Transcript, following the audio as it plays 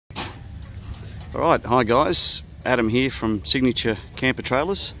Alright, hi guys, Adam here from Signature Camper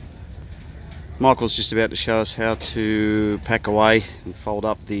Trailers. Michael's just about to show us how to pack away and fold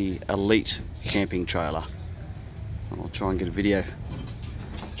up the Elite camping trailer. I'll try and get a video,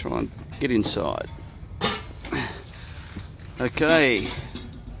 try and get inside. Okay,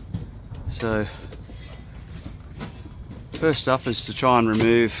 so first up is to try and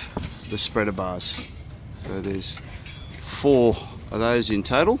remove the spreader bars. So there's 4 of those in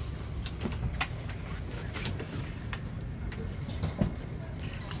total.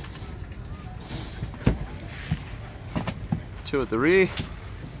 Two at the rear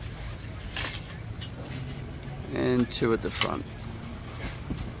and 2 at the front.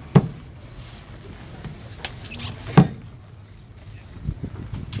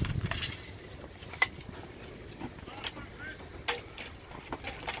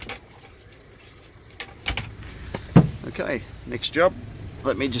 Okay, next job.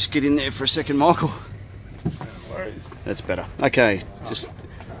 Let me just get in there for a second, Michael. No worries. That's better. Okay, just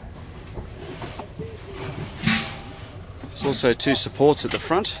there's also 2 supports at the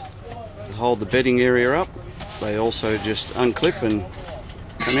front to hold the bedding area up. They also just unclip and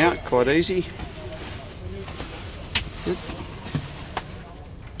come out quite easy. That's it.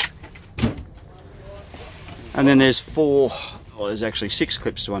 And then there's 4, well there's actually 6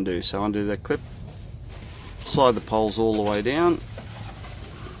 clips to undo. So undo that clip, slide the poles all the way down.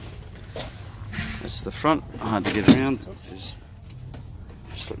 That's the front, hard to get around.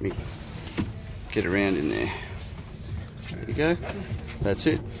 Just let me get around in there. There you go, that's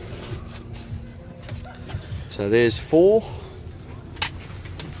it. So there's 4,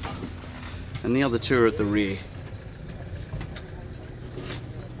 and the other 2 are at the rear.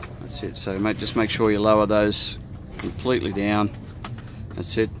 That's it, so just make sure you lower those completely down.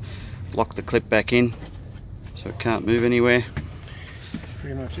 That's it, lock the clip back in so it can't move anywhere. That's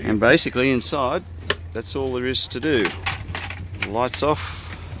pretty much it. And basically inside, that's all there is to do. Lights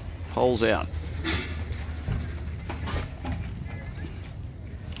off, poles out.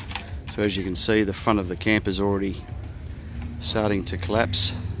 So as you can see, the front of the camper is already starting to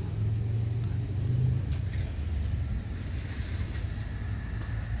collapse.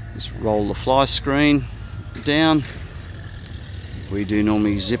 Just roll the fly screen down. We do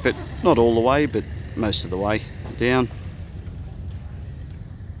normally zip it, not all the way, but most of the way down.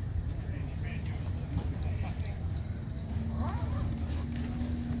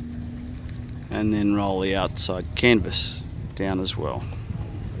 And then roll the outside canvas down as well.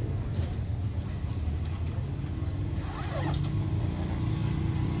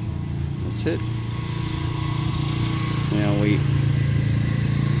 That's it. Now we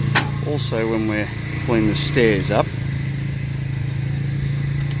also, when we're pulling the stairs up,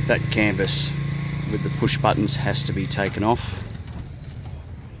 that canvas with the push buttons has to be taken off.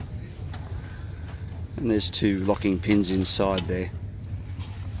 And there's 2 locking pins inside there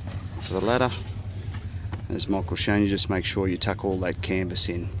for the ladder. As Michael's shown you, just make sure you tuck all that canvas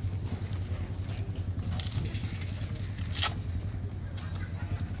in.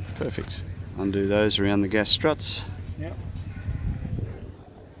 Perfect. Undo those around the gas struts. Yep.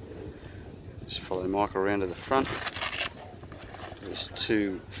 Just follow Michael around to the front. There's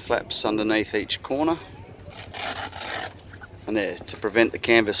 2 flaps underneath each corner. And there, to prevent the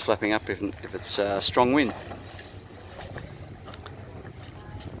canvas flapping up if it's strong wind.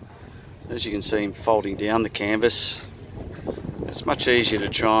 As you can see, I'm folding down the canvas. It's much easier to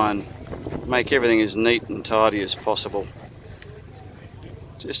try and make everything as neat and tidy as possible.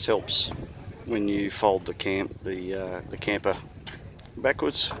 Just helps when you fold the camper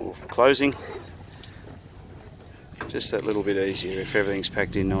backwards or closing. Just that little bit easier if everything's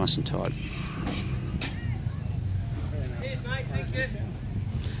packed in nice and tight. Cheers, mate. Thank you.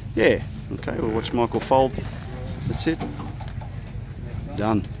 Yeah. Okay. We'll watch Michael fold. That's it.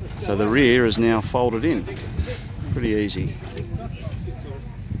 Done. So the rear is now folded in. Pretty easy.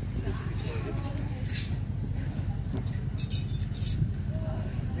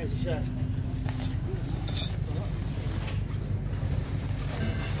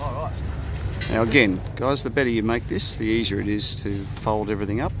 Now again, guys, the better you make this, the easier it is to fold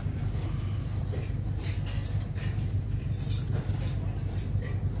everything up.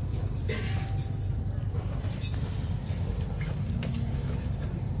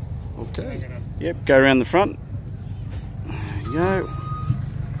 Okay, yep, go around the front. There you go.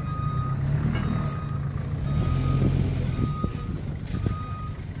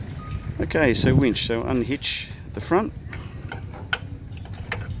 Okay, so winch, so unhitch the front.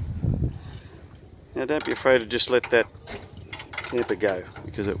 Now don't be afraid to just let that camper go,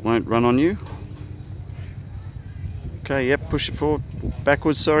 because it won't run on you. Okay, yep, push it forward,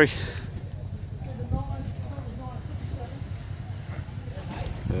 backwards, sorry.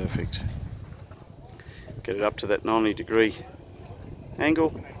 Perfect. Get it up to that 90-degree angle.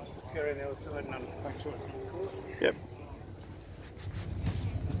 Go around the other side and make sure it's full. Yep.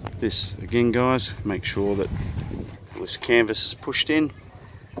 This again, guys, make sure that this canvas is pushed in.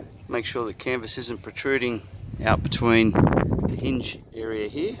 Make sure the canvas isn't protruding out between the hinge area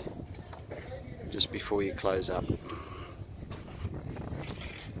here, just before you close up. Of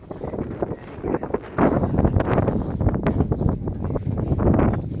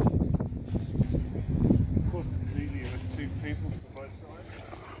course, it's easier with 2 people from both sides.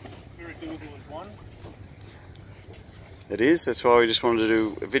 Very doable with 1. It is, that's why we just wanted to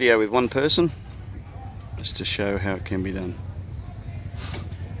do a video with one person, just to show how it can be done.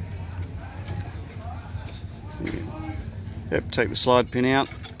 Yep, take the slide pin out,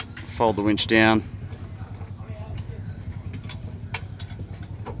 fold the winch down,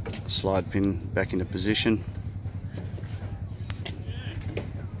 slide pin back into position.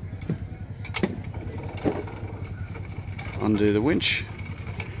 Undo the winch.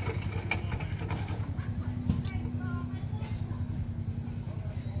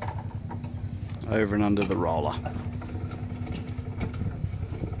 Over and under the roller.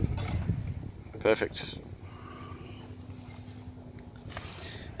 Perfect.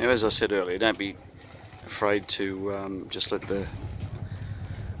 Now, as I said earlier, don't be afraid to just let the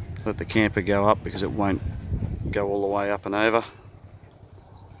camper go up, because it won't go all the way up and over.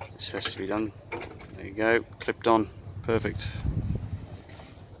 This has to be done. There you go, clipped on, perfect.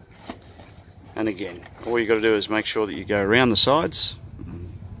 And again, all you got to do is make sure that you go around the sides,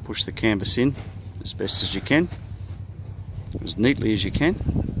 push the canvas in as best as you can, as neatly as you can.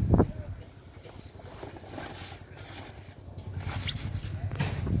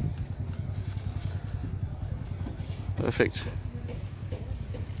 Perfect.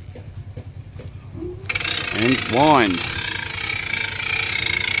 And wind.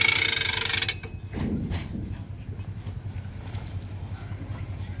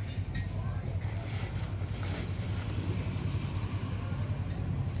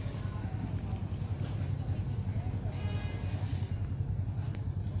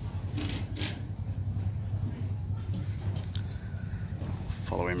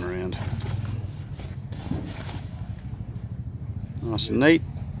 Follow him around. Nice and neat.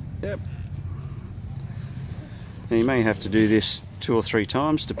 Yep. Now you may have to do this 2 or 3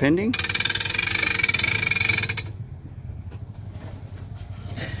 times depending.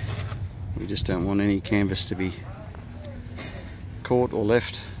 We just don't want any canvas to be caught or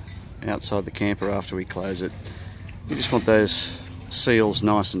left outside the camper after we close it. You just want those seals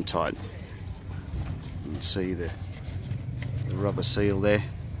nice and tight. You can see the rubber seal there.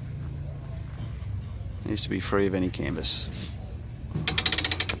 Needs to be free of any canvas.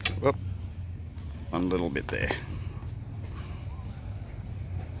 Whoop. One little bit there.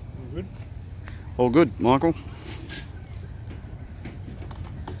 All good? All good, Michael.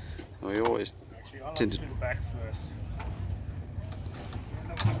 We always Actually, I like tend to to... do the back first.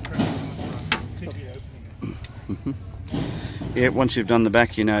 Yeah, once you've done the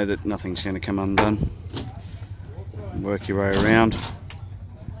back, you know that nothing's going to come undone. Work your way around.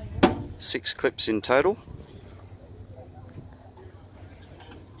 6 clips in total.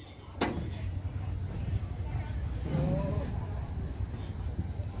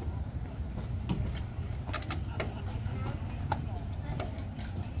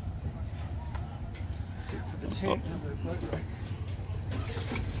 Oh.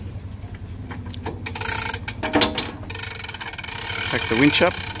 Pack the winch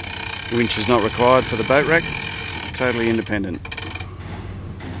up. The winch is not required for the boat rack. Totally independent.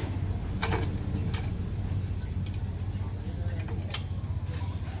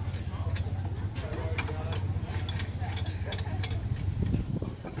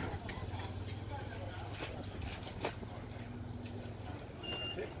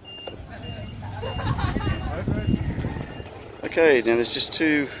 Okay, now there's just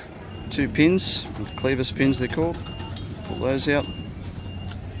two pins, clevis pins they're called. Pull those out.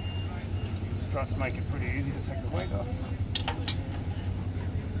 Struts make it pretty easy to take the weight off.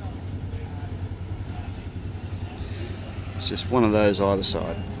 It's just one of those either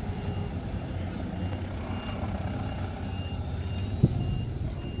side.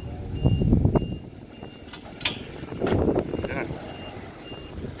 Okay.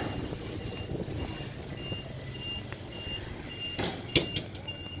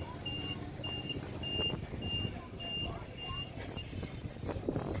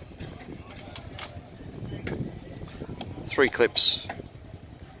 3 clips.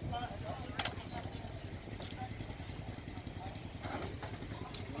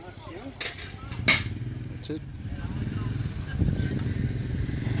 That's it.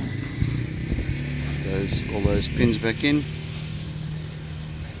 all those pins back in.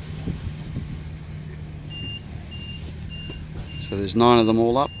 So there's 9 of them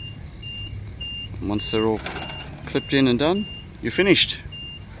all up. And once they're all clipped in and done, you're finished.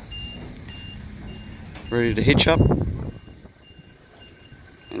 Ready to hitch up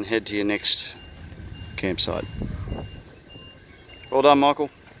and head to your next campsite. Well done, Michael.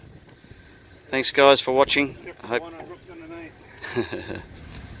 Thanks guys for watching. I hope...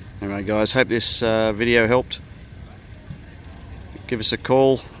 Anyway guys, hope this video helped. Give us a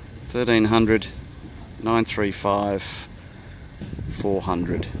call, 1300 935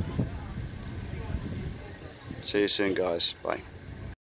 400. See you soon guys, bye.